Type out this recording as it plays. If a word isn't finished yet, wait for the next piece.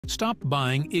Stop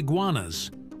buying iguanas.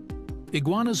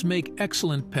 Iguanas make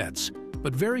excellent pets,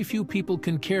 but very few people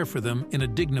can care for them in a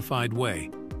dignified way.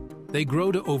 They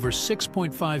grow to over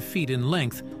 6.5 feet in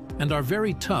length and are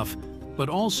very tough, but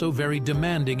also very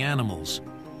demanding animals.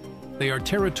 They are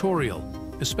territorial,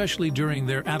 especially during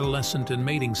their adolescent and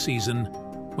mating season,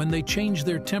 when they change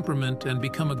their temperament and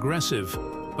become aggressive,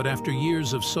 but after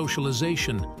years of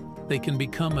socialization, they can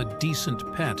become a decent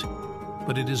pet,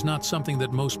 but it is not something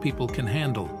that most people can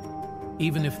handle.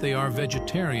 Even if they are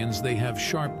vegetarians, they have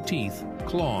sharp teeth,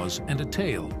 claws, and a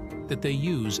tail that they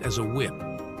use as a whip.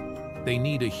 They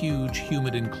need a huge,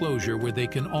 humid enclosure where they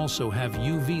can also have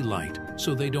UV light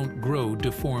so they don't grow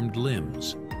deformed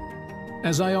limbs.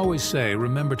 As I always say,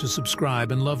 remember to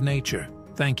subscribe and love nature.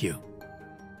 Thank you.